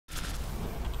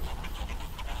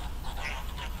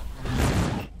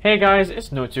Hey guys, it's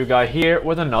No2 Guy here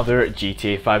with another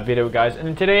GTA 5 video guys,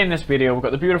 and today in this video we've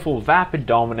got the beautiful Vapid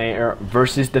Dominator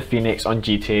versus the Phoenix on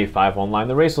GTA 5 Online.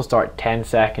 The race will start 10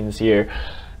 seconds here.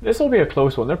 This will be a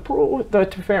close one. To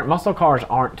be fair, muscle cars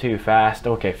aren't too fast.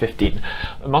 Okay, 15.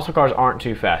 The muscle cars aren't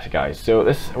too fast guys, so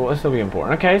this will be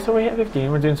important. Okay, so we hit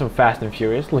 15, we're doing some Fast and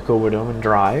Furious. Look over to them and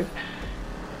drive.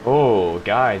 Oh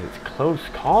guys, it's close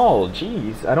call.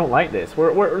 Jeez, I don't like this.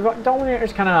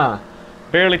 Dominator's kind of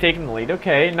barely taking the lead.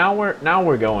 Okay, now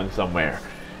we're going somewhere.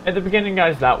 At the beginning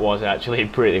guys, that was actually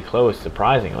pretty close,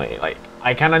 surprisingly. Like,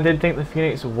 I kind of did think the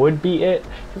Phoenix would beat it,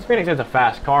 because Phoenix is a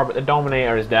fast car, but the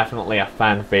Dominator is definitely a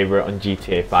fan favorite on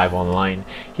GTA 5 Online.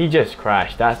 He just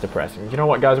crashed. That's depressing. You know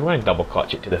what guys, we're going to double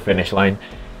clutch it to the finish line.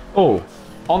 Oh,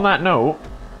 on that note,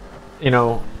 you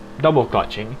know, double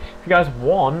clutching, if you guys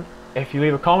want, if you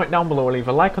leave a comment down below or leave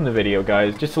a like on the video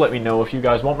guys, just to let me know if you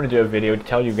guys want me to do a video to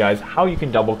tell you guys how you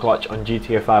can double clutch on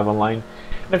GTA 5 Online.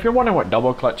 And if you're wondering what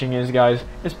double clutching is guys,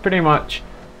 it's pretty much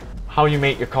how you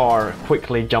make your car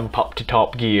quickly jump up to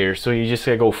top gear. So you just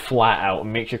go flat out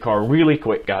and make your car really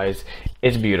quick guys.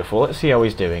 It's beautiful. Let's see how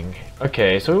he's doing.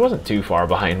 Okay, so he wasn't too far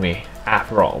behind me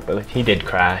after all, but he did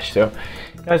crash. So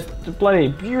guys, the bloody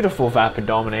beautiful Vapid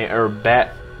Dominator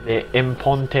bet the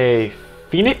Imponte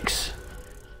Phoenix.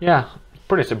 Yeah,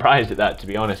 pretty surprised at that to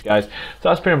be honest guys. So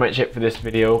that's pretty much it for this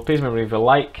video. Please remember to leave a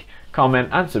like, comment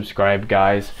and subscribe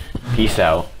guys. Peace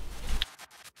out.